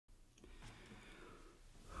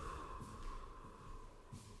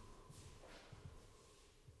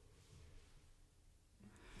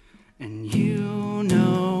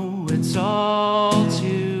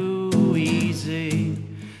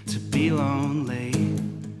lonely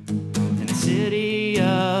in a city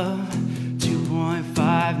of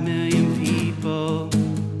 2.5 million people.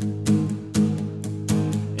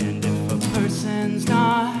 And if a person's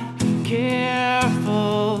not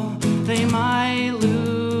careful, they might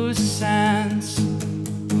lose sense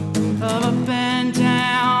of up and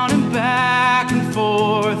down and back and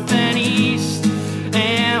forth and east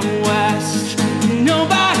and west.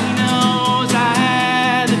 Nobody knows I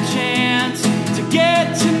had the chance to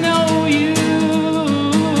get to know you.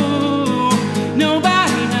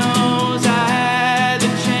 Nobody knows I had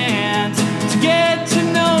the chance to get to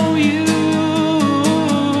know you.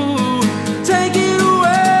 Take it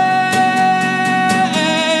away,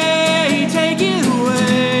 take it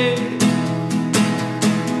away,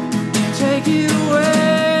 take it away.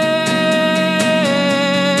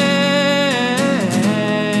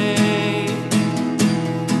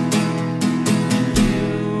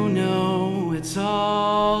 You know it's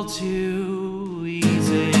all too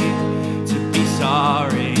easy.